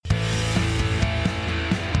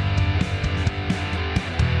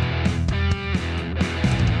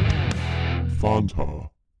Fanta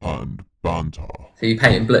and banter. So you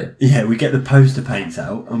paint in blue? Yeah, we get the poster paints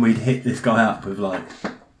out and we'd hit this guy up with like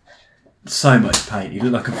so much paint. He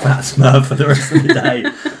looked like a fat smurf for the rest of the day.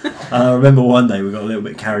 I remember one day we got a little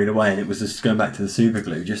bit carried away and it was just going back to the super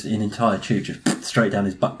glue, just an entire tube just straight down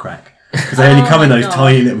his butt crack. Because they only come in those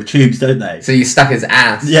tiny little tubes, don't they? So you stuck his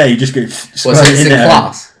ass? Yeah, you just go straight in there.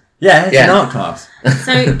 Class? Yeah, it's an art class.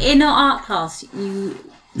 So in our art class, you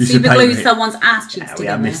super glue someone's ass cheeks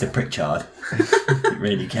together. We had Mr. Pritchard. Didn't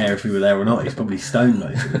really care if we were there or not. He's probably stoned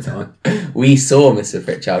most of the time. We saw Mr.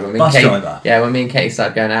 Pritchard when bus driver. Yeah, when me and Katie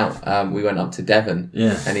started going out, we went up to Devon.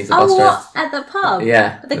 Yeah, and he's a bus driver. At the pub.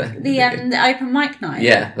 Yeah, the open mic night.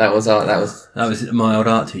 Yeah, that was my old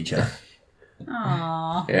art teacher.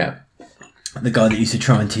 Aww. Yeah, the guy that used to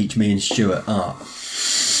try and teach me and Stuart art.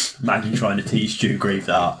 Imagine trying to teach Stu Greaves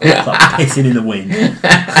art. It's like pissing in the wind.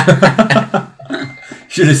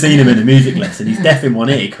 Should have seen him in a music lesson. He's deaf in one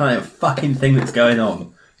ear. He can't hear a fucking thing that's going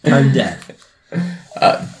on. Tone deaf.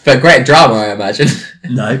 But great drama, I imagine.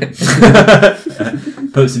 No.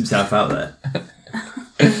 Puts himself out there.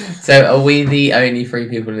 So are we the only 3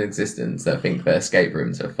 people in existence that think that escape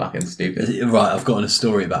rooms are fucking stupid? Right, I've gotten a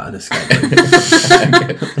story about an escape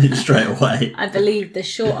room. Straight away. I believe the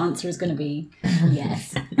short answer is going to be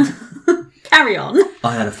yes. Carry on.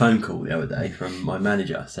 I had a phone call the other day from my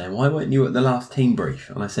manager saying, why weren't you at the last team brief?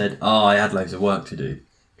 And I said, I had loads of work to do.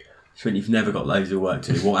 She went, you've never got loads of work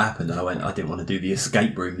to do. What happened? And I went, I didn't want to do the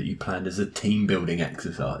escape room that you planned as a team building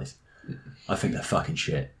exercise. I think they're fucking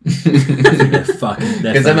shit. I think they're fucking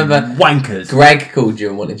Because I remember wankers. Greg called you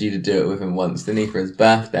and wanted you to do it with him once, didn't he, for his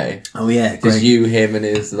birthday? Oh yeah, Greg. Just you, him, and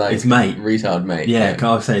his his mate, retard mate. Yeah,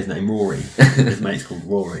 can't I say his name? Rory. His mate's called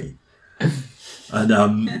Rory.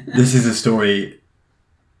 And this is a story.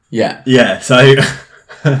 Yeah. Yeah. So.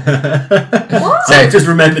 What? So I just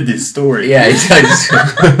remembered this story. Yeah.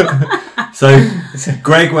 So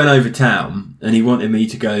Greg went over town and he wanted me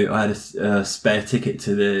to go. I had a spare ticket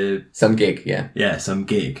to some gig. Yeah, some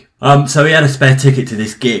gig. So he had a spare ticket to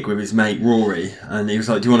this gig with his mate Rory, and he was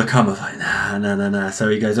like, "Do you want to come?" I was like, "Nah." So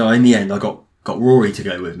he goes, "Oh, in the end, I got Rory to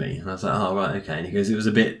go with me." And I was like, "Oh, right, okay." And he goes, "It was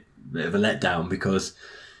a bit of a letdown because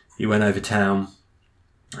he went over town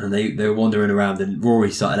and they were wandering around, and Rory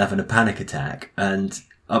started having a panic attack, and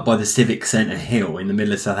up by the Civic Centre Hill in the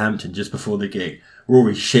middle of Southampton just before the gig,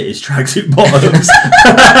 Rory shit his tracksuit bottoms."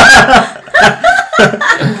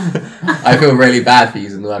 I feel really bad for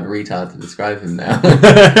using the word retard to describe him now.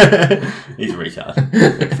 He's a retard.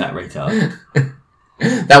 Big fat retard.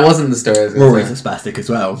 That wasn't the story. Rory's a spastic as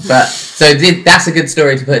well. But that's a good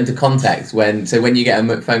story to put into context when you get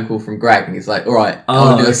a phone call from Greg and he's like, all right, I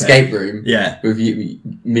want to do an escape room with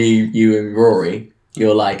you and Rory.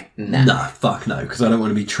 You're like, nah. Nah, fuck no, because I don't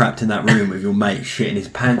want to be trapped in that room with your mate shitting his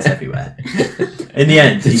pants everywhere. In the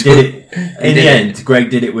end, he did it. Greg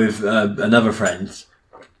did it with another friend,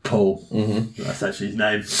 Paul. Mm-hmm. That's actually his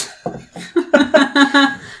name.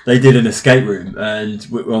 They did an escape room, and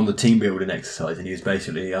we were on the team building exercise, and he was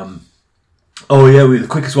basically, oh yeah, we're the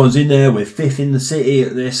quickest ones in there, we're 5th in the city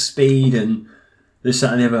at this speed, and this,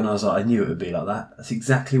 that, and the other, and I was like, I knew it would be like that. That's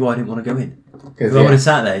exactly why I didn't want to go in. Because I would have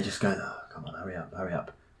sat there just going, oh, come on, hurry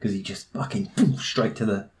up. Because he just fucking straight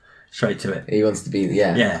to it. He wants to be,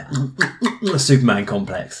 yeah. A Superman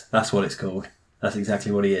complex. That's what it's called. That's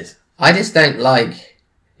exactly what he is. I just don't like...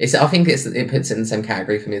 I think it puts it in the same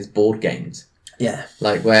category for me as board games. Yeah.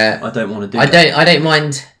 Like where... I don't want to do that.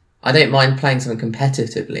 I don't mind playing something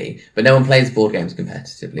competitively, but no one plays board games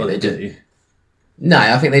competitively. Well, they do. No,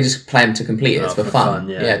 I think they just play them to complete it. It's for fun.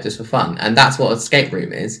 Yeah, just for fun. And that's what escape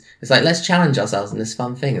room is. It's like, let's challenge ourselves in this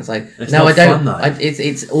fun thing. It's like, it's no, I don't. Fun,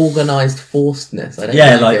 it's organised forcedness. I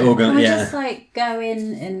don't Can we just like go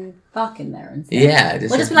in and fuck in there and stuff? Yeah.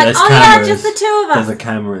 We'll just be like, cameras, just the 2 of us. There's a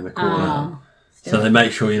camera in the corner. So they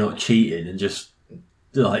make sure you're not cheating and just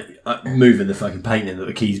like moving the fucking painting that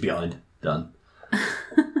the key's behind. Done.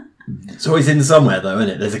 It's always in somewhere though, isn't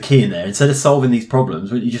it? There's a key in there. Instead of solving these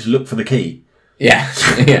problems, wouldn't you just look for the key? Yeah.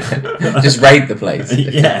 Just raid the place.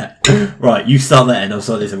 Yeah. Right, you start there and I'll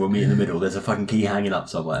start this and we'll meet in the middle. There's a fucking key hanging up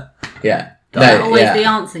somewhere. Yeah. Always the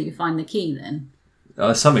answer, you find the key then.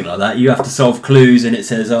 Something like that. You have to solve clues and it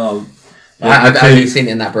says, I've only seen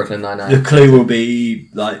it in that Brooklyn Nine-Nine. The clue will be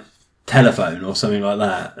like telephone or something like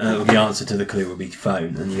that. And the answer to the clue will be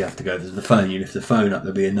phone and you have to go to the phone. You lift the phone up,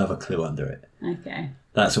 there'll be another clue under it. Okay.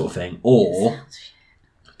 That sort of thing. Or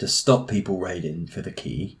to stop people raiding for the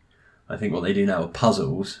key, I think what they do now are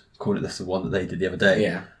puzzles. That's the one that they did the other day.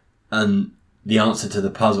 Yeah. And the answer to the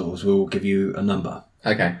puzzles will give you a number.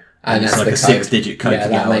 Okay. And it's like a 6-digit code to get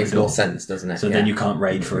that out makes the door. more sense, doesn't it? So then you can't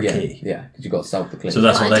raid for a key. Yeah, because you've got to solve the clue. So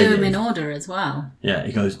that's what they do did. them in order as well. Yeah,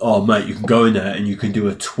 he goes, oh, mate, you can go in there and you can do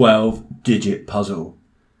a 12-digit puzzle.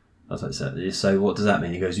 I was like, so what does that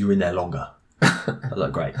mean? He goes, you're in there longer. I was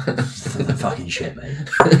like, great. That's fucking shit, mate.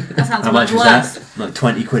 That sounds How much worse. was that? Like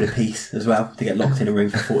 20 quid a piece as well to get locked in a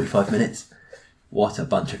room for 45 minutes. What a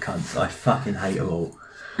bunch of cunts. I fucking hate them all.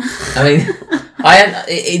 I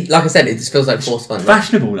mean, like I said, it just feels like forced fun.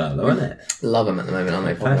 Fashionable though, isn't it? Love them at the moment, aren't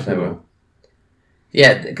they? Fashionable.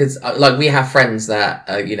 Yeah, because like we have friends that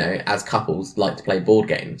as couples like to play board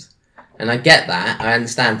games, and I get that. I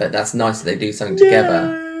understand that that's nice that they do something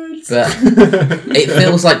together, but it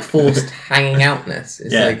feels like forced hanging outness.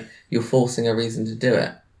 It's like you're forcing a reason to do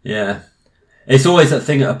it. Yeah. It's always that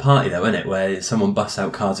thing at a party, though, isn't it, where someone busts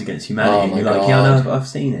out Cards Against Humanity, and you're like, "Yeah, no, I've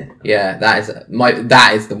seen it." Yeah,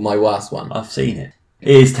 that is my worst one. I've seen it.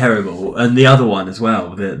 It is terrible, and the other one as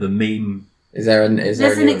well, the meme. There's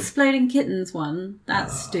an Exploding Kittens one.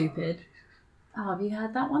 That's stupid. Oh, have you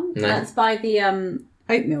heard that one? No. That's by the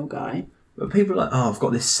oatmeal guy. But people are like, "Oh, I've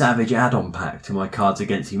got this savage add-on pack to my Cards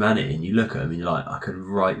Against Humanity," and you look at them and you're like, "I could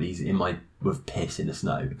write these with piss in the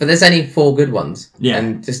snow." But there's only 4 good ones. Yeah.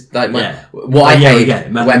 And just like what I hate, we get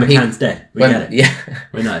it. McCann's dead. We get it. Yeah.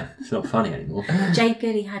 We know. It's not funny anymore. Jade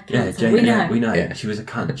Goody had cancer. Yeah, we know. Yeah. She was a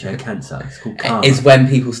cunt. She had cancer. It's called karma. It's when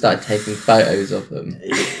people start taking photos of them.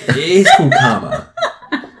 It is called karma.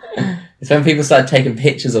 It's when people start taking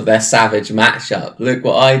pictures of their savage matchup. Look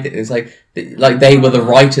what I did. It's like they were the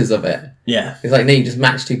writers of it. Yeah. It's like, no, you just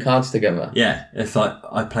match 2 cards together. Yeah. It's like,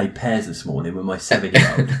 I played pairs this morning with my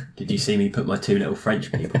 7-year-old. Did you see me put my 2 little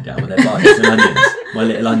French people down with their bites and onions? My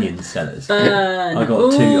little onion sellers. Burn. I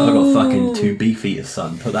got fucking 2 Beefeater,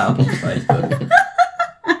 son. Put that up on Facebook.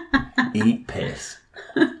 Eat piss.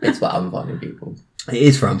 It's for unfunny people. It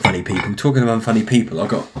is for unfunny people. Talking of unfunny people, I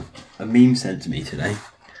got a meme sent to me today.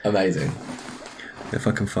 Amazing. If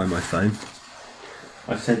I can find my phone.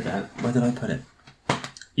 I've said that. Where did I put it?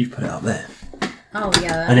 You've put it up there. Oh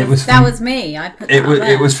yeah, that was me. I put that up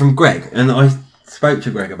there. It was from Greg, and I spoke to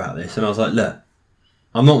Greg about this, and I was like, look,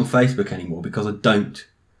 I'm not on Facebook anymore because I don't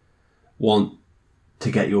want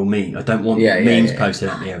to get your meme. I don't want memes posted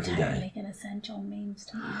at me every day. I'm totally gonna send John memes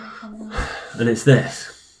to me. Come on. And it's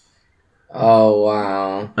this. Oh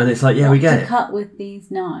wow! And it's like, we get it. Cut with these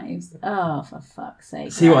knives. Oh, for fuck's sake!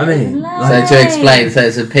 See what I mean? So to explain, so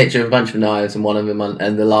it's a picture of a bunch of knives, and one of them,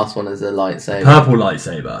 and the last one is a lightsaber. Purple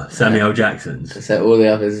lightsaber, Samuel L. Jackson's. So all the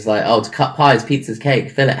others is like, to cut pies, pizzas,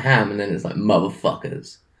 cake, fillet ham, and then it's like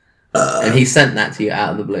motherfuckers. And he sent that to you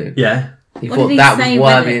out of the blue. Yeah. He thought that was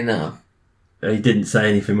worthy enough. He didn't say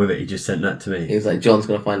anything with it. He just sent that to me. He was like, John's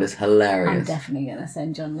going to find this hilarious. I'm definitely going to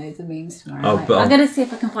send John loads of memes tomorrow. Oh, but I'm going to see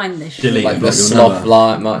if I can find this. Delete like the sloth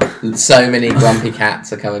line. So many grumpy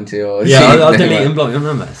cats are coming to your... Yeah, I'll delete and block your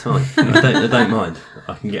number. It's fine. I don't mind.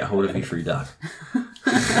 I can get a hold of you through Doug.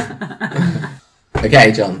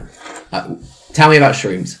 Okay, John. Tell me about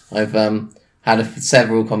shrooms. I've had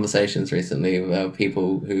several conversations recently with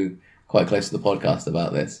people who quite close to the podcast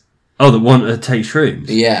about this. Oh, that want to take shrooms?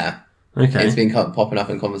 Yeah. Okay. It's been popping up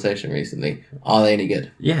in conversation recently. Are they any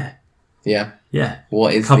good? Yeah. Yeah? Yeah.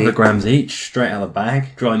 What is couple of grams each, straight out of the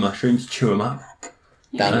bag, dry mushrooms, chew them up.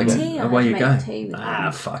 Down the tea, away you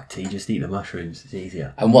go. Fuck tea, just eat the mushrooms, it's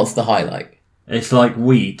easier. And what's the high like? It's like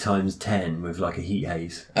weed times 10 with like a heat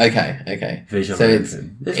haze. Okay. Visual. So it's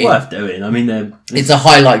worth doing. I mean, it's a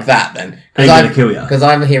high like that then. Ain't gonna kill you. Because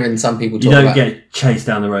I'm hearing some people talk about... You don't get chased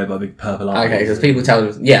down the road by big purple eyes. Okay, because people tell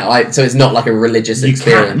them... Yeah, so it's not like a religious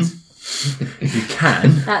experience. You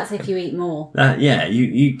can. That's if you eat more.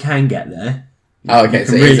 You can get there. Oh, okay,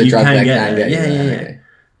 so it's a drug that can get there. Yeah. Okay.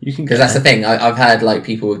 You can, because that's the thing. I've had like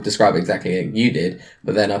people describe exactly like you did,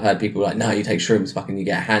 but then I've had people like, no, you take shrooms, fucking, you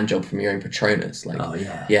get a hand job from your own Patronus. Like, oh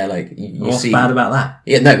yeah, yeah, like you what's see. bad about that?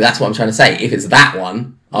 Yeah, no, that's what I'm trying to say. If it's that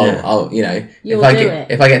one, I'll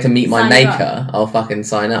if I get to meet my maker, I'll fucking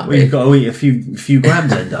sign up. Well, you've got to eat a few grams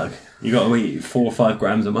then, Doug. You got to eat 4 or 5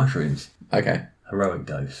 grams of mushrooms. Okay. Heroic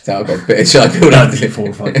dose. So I've got a bit. Should I build up to 4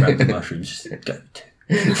 or 5 grams of mushrooms? Just go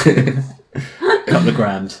to couple of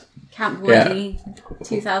grams. Camp Woody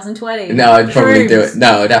 2020. No, I'd probably do it.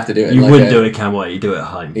 No, I'd have to do it. You wouldn't do it, Camp Woody. You do it at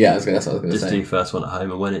home. Yeah, that's what I was going to say. Just do first one at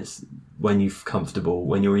home, and when you're comfortable,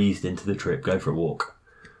 when you're eased into the trip, go for a walk.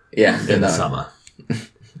 Yeah, in the summer.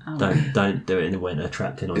 Don't do it in the winter,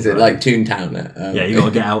 trapped in on. Is it like Toontown? Yeah, you got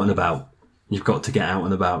to get out and about. You've got to get out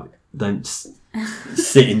and about. Don't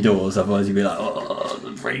sit indoors, otherwise you'll be like, oh,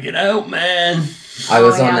 I'm freaking out, man. I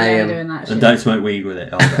was on and don't smoke weed with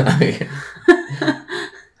it.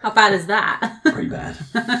 How bad is that? Pretty bad.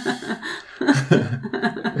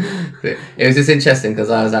 It was just interesting because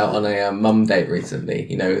I was out on a mum date recently,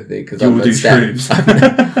 because You I'm all do shrooms.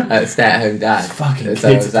 a stay-at-home dad. It's fucking So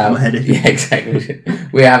I kids was at out. my head. Yeah, exactly.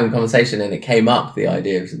 We were having a conversation and it came up, the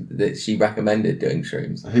idea that she recommended doing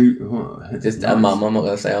shrooms. What? Just a Nice. mum, I'm not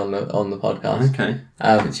going to say on the podcast.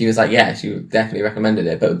 Okay. She was like, yeah, she definitely recommended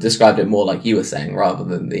it, but described it more like you were saying rather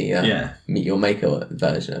than the Yeah. Meet Your Maker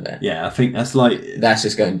version of it. Yeah, I think that's like. That's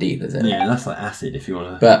just going deep, isn't it? Yeah, that's like acid if you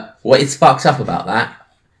want to. But what is fucked up about that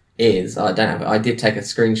is, I don't know, I did take a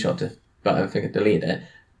screenshot, but I think I deleted it.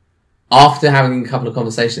 After having a couple of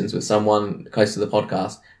conversations with someone close to the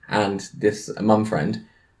podcast and this mum friend,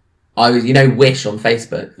 I was, Wish on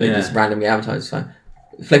Facebook, they just randomly advertised phone.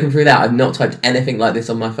 Flicking through that, I've not typed anything like this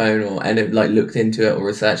on my phone or looked into it or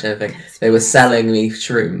researched anything. They were selling me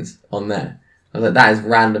shrooms on there. I was like, that is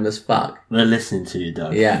random as fuck. They're listening to you,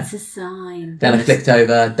 Doug. Yeah. It's a sign. Then I flicked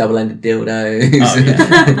over, double-ended dildos. Oh,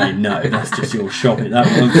 yeah. Mate, no, that's just your shopping. That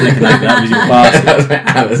wasn't flicking over, that was your basket.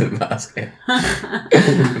 That was my Amazon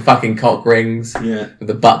basket. Fucking cock rings Yeah. with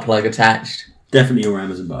the butt plug attached. Definitely your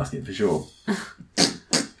Amazon basket, for sure.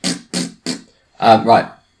 Right,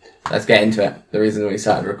 let's get into it. The reason we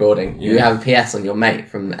started recording. You have a PS on your mate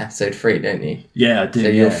from episode 3, don't you? Yeah, I do. So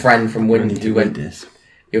your friend from I need to read this.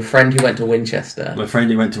 Your friend who went to Winchester My friend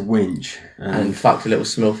who went to Winch and fucked a little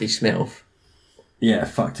smilfy smilf. yeah,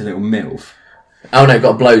 fucked a little MILF. Oh no,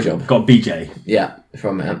 got a blowjob. Got BJ. Yeah,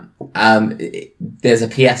 from him. There's a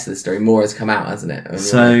PS to the story. More has come out, hasn't it?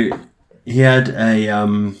 So he had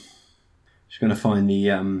a just gonna find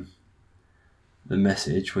the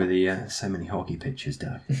message with the so many hockey pictures,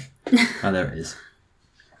 Doug. Oh, there it is.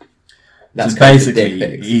 That's So kind of the dick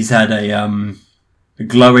basically, pics. he's had a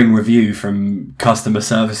glowing review from customer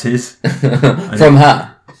services From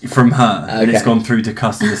her. from her, and it's Okay. gone through to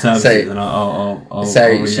customer services, and I'll So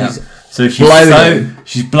read she's out. So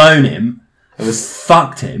she's blown him, It was.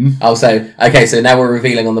 fucked him. Oh, so now we're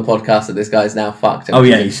revealing on the podcast that this guy's now fucked him. Oh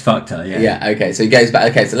yeah, he's fucked her. Yeah. Yeah. Okay, so he goes back.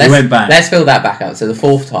 Okay, so went back. let's fill that back up. So the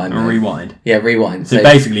fourth time. And rewind. Yeah, rewind. So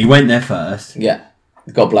basically, he went there first. Yeah,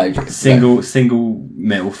 got blowjob. Single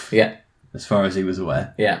MILF, Yeah, as far as he was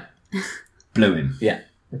aware. yeah, Blew him. yeah.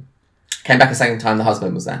 Came back a second time. The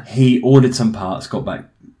husband was there. He ordered some parts, got back.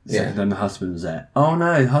 Yeah. Second time the husband was there. Oh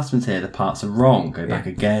no, the husband's here. The parts are wrong. Go back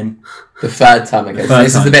again. The third time again. So third this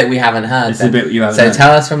is time. the bit we haven't heard. It's the then. bit you haven't So heard.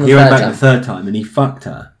 tell us from the He third went back time. the third time and he fucked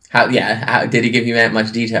her. How did he give you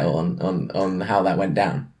much detail on how that went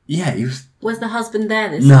down? Yeah, he was. Was the husband there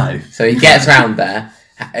this No. So he gets round there.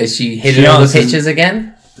 Is she hidden She all the answers- pictures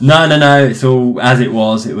again? No. It's all as it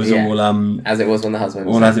was. It was Yeah. all As it was when the husband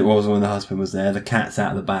was all there. as it was when the husband was there. The cat's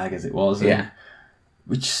out of the bag as it was. and- Yeah.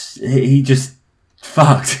 Which he just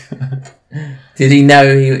fucked. Did he know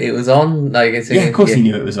it was on? Yeah, of course he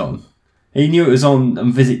knew it was on. He knew it was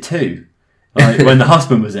on visit 2. Like when the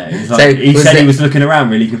husband was there. He, was like, So he was said it- he was looking around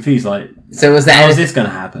really confused, like, So was there how is anything? this going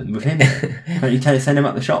to happen with him? Can't you send him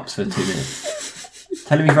up the shops for 2 minutes?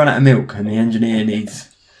 Tell him he's run out of milk and the engineer needs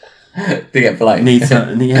to get blown.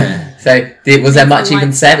 something. Yeah. So was there much Like-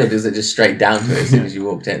 even said, or was it just straight down to it as soon as you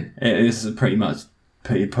walked in? It was pretty much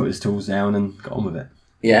he put his tools down and got on with it.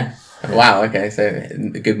 Yeah. Wow. Okay. So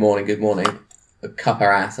good morning. Cup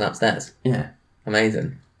her ass and upstairs. Yeah.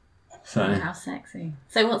 Amazing. So How sexy.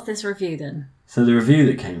 So what's this review then? so the review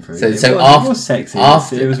that came through, So it after- was sexy.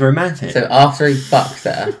 after- It was romantic. So after he fucked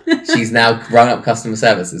her, she's now rung up customer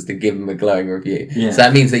services to give him a glowing review. Yeah. So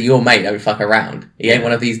that means that your mate don't fuck around. He ain't Yeah.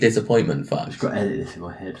 one of these disappointment I've fucks. got to edit this in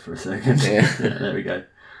my head for a second. Yeah. There we go.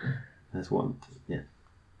 There's 1,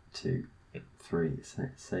 2, 3.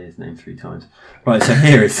 Say his name 3 times. Right, so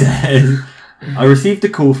here it says, I received a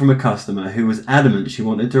call from a customer who was adamant she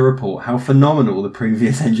wanted to report how phenomenal the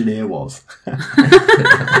previous engineer was.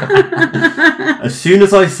 As soon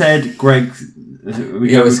as I said Greg's...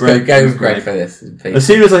 Go with Greg for this, please. As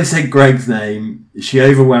soon as I said Greg's name, she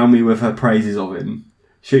overwhelmed me with her praises of him.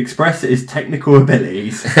 She expressed his technical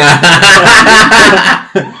abilities,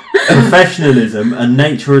 professionalism, and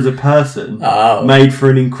nature as a person Oh. made for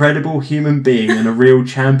an incredible human being and a real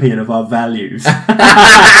champion of our values.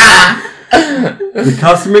 The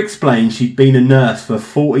customer explained she'd been a nurse for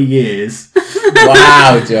 40 years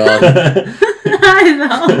Wow, John.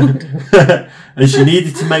 and she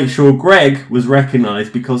needed to make sure Greg was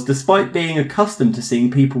recognised because despite being accustomed to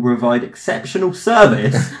seeing people provide exceptional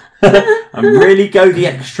service and really go the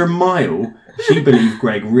extra mile, she believed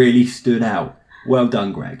Greg really stood out. Well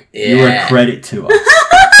done, Greg. You're a Yeah. credit to us.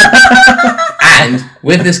 And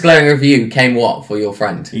with this glowing review came what for your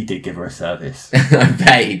friend? He did give her a service. I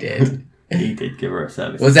bet he did. He did give her a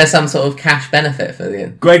service. Was there some sort of cash benefit for the...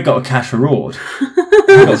 Greg got a cash reward. He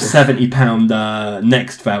got £70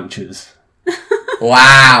 Next vouchers.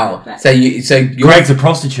 Wow. Greg's a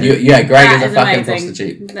prostitute. Greg That is a is fucking amazing.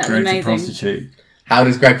 prostitute. That's Greg's a amazing. prostitute. How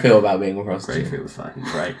does Greg feel about being a Greg prostitute? feels fucking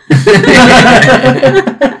great.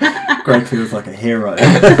 Greg feels like a hero. So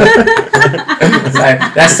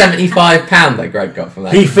that's £75 that Greg got from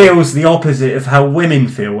that. He feels the opposite of how women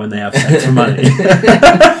feel when they have sex for money.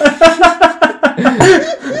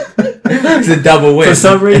 It's a double win. For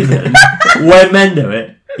some reason, when men do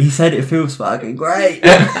it, he said it feels fucking great.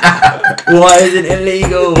 Why is it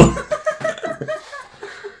illegal?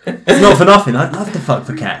 It's not for nothing. I'd love to fuck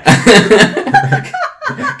for cash.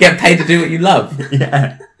 Get paid to do what you love.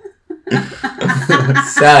 Yeah.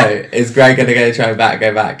 So, is Greg going to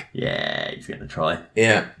go back? Yeah, he's going to try.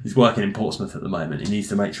 Yeah. He's working in Portsmouth at the moment. He needs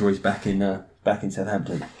to make sure he's back in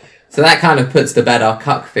Southampton. So that kind of puts to bed our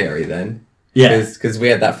cuck theory then. Yeah. Because we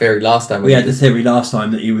had that theory last time. We had the theory last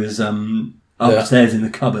time that he was upstairs in the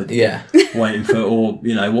cupboard. Yeah. Waiting for, or,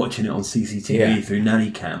 watching it on CCTV through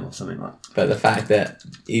Nanny Cam or something like that. But the fact that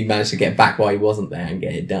he managed to get back while he wasn't there and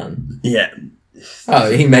get it done. Yeah. Oh,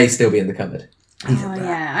 he may still be in the cupboard. Oh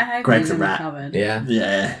yeah, I hope Greg's he's a in the rat. cupboard. Yeah.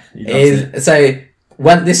 Yeah. He loves it. So,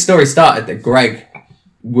 when this story started, that Greg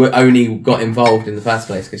only got involved in the first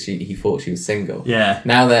place because he thought she was single. Yeah.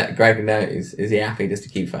 Now that Greg knows, is he happy just to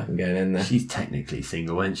keep fucking going in there? She's technically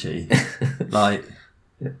single, isn't she? Like,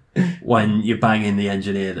 when you're banging the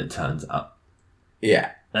engineer that turns up,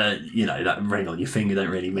 Yeah. that ring on your finger don't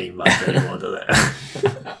really mean much anymore, does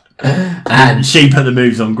it? And she put the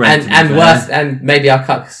moves on Greg. and maybe our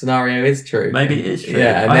cuck scenario is true. Maybe it is true.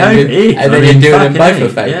 Yeah, and I then hope you- it is. and then you're doing them both a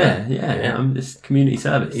favour. Yeah. I'm just community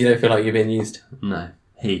service. You don't feel like you're being used. No,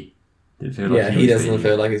 he didn't feel like He was doesn't being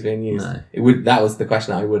feel used. like he's being used. No. That was the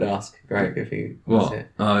question I would ask Greg if he was What? it.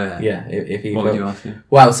 Oh yeah. Yeah, if he. What would you ask him?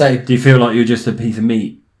 Well, so Do you feel like you're just a piece of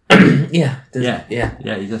meat? yeah. Yeah. Yeah.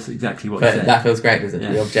 Yeah, that's exactly what he But said. that feels great, doesn't it?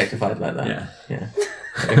 Yeah. Be objectified like that. Yeah. Yeah.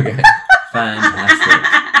 There we go.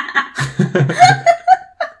 Fantastic.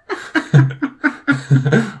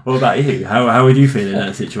 What about you? How would you feel in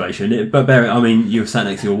that situation? You were sat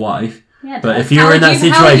next to your wife, Yeah, but if how you were in would that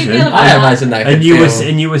how would you situation, feel about I that? imagine that and could you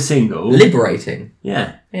feel were single, liberating.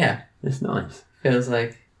 yeah, Yeah. it's nice. Feels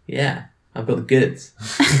like, yeah, I've got the goods.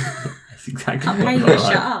 That's exactly I'll what pay I you to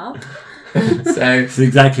like. shut up. So, That's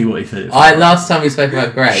exactly what he said. last time we spoke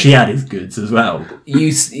about Greg, She had his goods as well.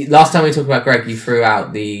 last time we talked about Greg, you threw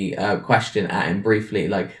out the question at him briefly,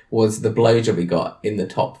 like, was the blowjob he got in the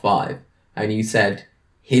top 5? And you said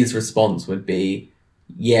his response would be,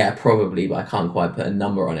 yeah, probably, but I can't quite put a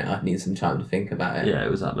number on it. I'd need some time to think about it. Yeah, it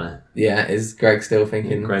was up there. Yeah, is Greg still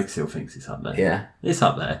thinking? Greg still thinks it's up there. Yeah. It's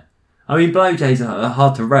up there. I mean, blowjobs are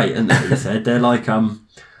hard to rate, aren't they? He said they're like They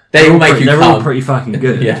they're all make you They're come. all pretty fucking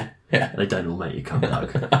good. Yeah. They don't all make you come,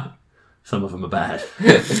 Doug. Some of them are bad.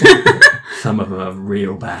 Some of them are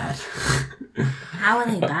real bad. How are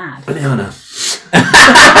they bad? Banana.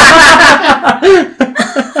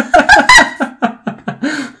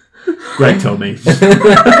 Greg told me.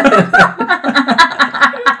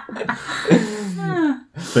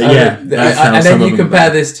 But yeah, that's how and some then of you them are compare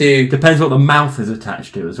bad. this to Depends what the mouth is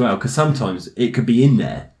attached to as well, because sometimes it could be in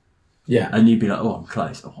there, yeah. and you'd be like, "Oh, I'm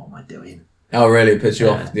close. Oh, what am I doing?" Oh, really? It puts you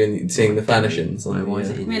Yeah. off seeing the furnishings. Why is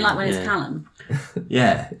it I in mean, there? like when yeah. it's Callum.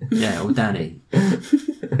 Yeah, or Danny.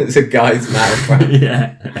 It's a guy's mouth, right?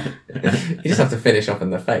 Yeah. You just have to finish off in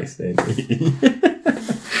the face, don't you?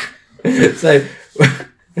 So,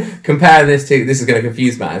 compare this to, this is going to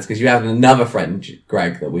confuse matters, because you have another friend,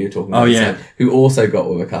 Greg, that we were talking about, yeah. who also got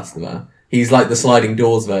with a customer. He's like the sliding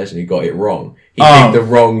doors version who got it wrong. He Oh. picked the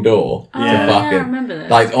wrong door. Oh, to Yeah. yeah, I fucking, remember this.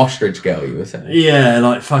 like ostrich girl, you were saying. Yeah,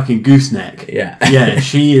 like fucking gooseneck. Yeah. Yeah,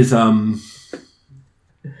 she is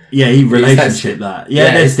he relationship that. Yeah,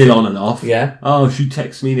 Yeah, they're it's- still on and off. Yeah. Oh, she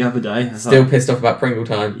texted me the other day. I was Still like, pissed off about Pringle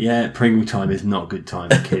time. yeah, Pringle time is not good time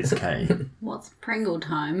for kids, Kay. What's Pringle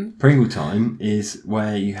time? Pringle time is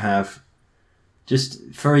where you have,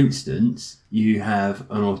 just for instance, you have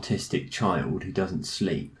an autistic child who doesn't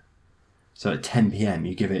sleep. So at 10 p.m.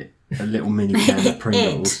 you give it a little mini can of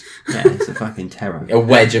Pringles. Yeah, it's a fucking terror. A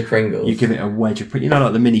wedge of Pringles. You give it a wedge of Pringles. You know,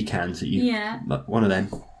 like the mini cans that you... Yeah. Like one of them.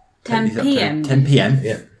 10 Take these up to p.m. 10 p.m.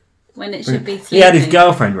 Yeah. When it should be sleeping. He had his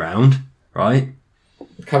girlfriend round, right?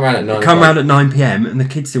 Come round at 9 Come o'clock. round at 9 p.m. and the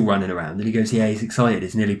kid's still running around, and he goes, "Yeah, he's excited.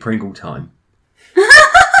 It's nearly Pringle time."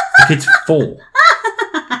 The kid's 4,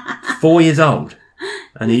 4 years old,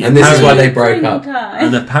 and he And this is why apparently- they broke Pringle up. time.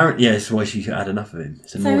 And apparently, yes, why she had enough of him.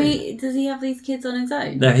 It's So annoying. does he have these kids on his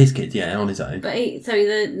own? They're his kids, yeah, on his own. But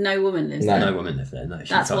no woman lives No. there. No woman lived there. No, she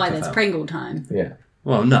That's fucked why off there's out. Pringle time. Yeah.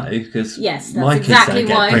 Well, no, because Yes, that's my kids exactly don't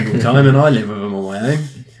get why. Pringle time, and I live with them on my own.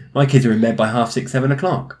 My kids are in bed by 6:30, 7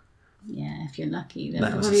 o'clock. Yeah, if you're lucky. They'll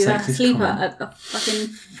That was a probably sexist asleep comment. at fucking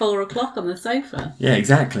 4 o'clock on the sofa. Yeah,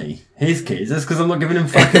 exactly. His kids. That's because I'm not giving them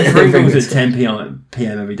fucking Pringles at 10 p.m.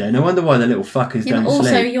 every day. No wonder why the little fuckers Yeah, don't but also,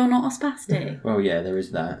 sleep. you're not a spastic. Well, yeah, there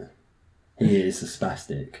is that. He is a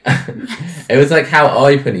spastic. It was like how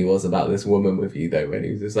open he was about this woman with you, though, when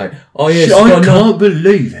he was just like, oh, yeah, she's I got can't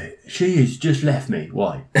believe it. She has just left me.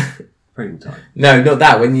 Why? Pringle time. No, not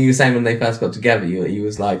that. When you were saying when they first got together, he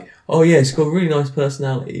was like, oh, yeah, she's got a really nice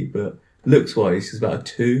personality, but looks-wise, she's about a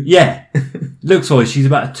 2. Yeah. Looks wise, she's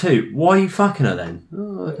about a 2. Why are you fucking her then?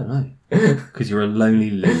 Oh, I don't know. Because you're a lonely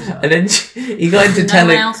loser. And then he got into No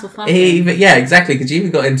telling... one else will fuck Yeah, exactly, because he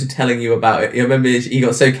even got into telling you about it. You remember he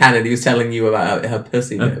got so candid, he was telling you about her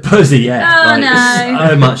pussy. A pussy, yeah. Oh, no.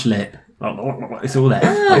 So much lip. It's all there.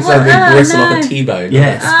 It's like a bristle off a T-bone.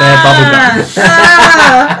 Yeah, spare bubble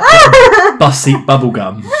gum. Bus seat bubble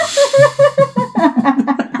gum.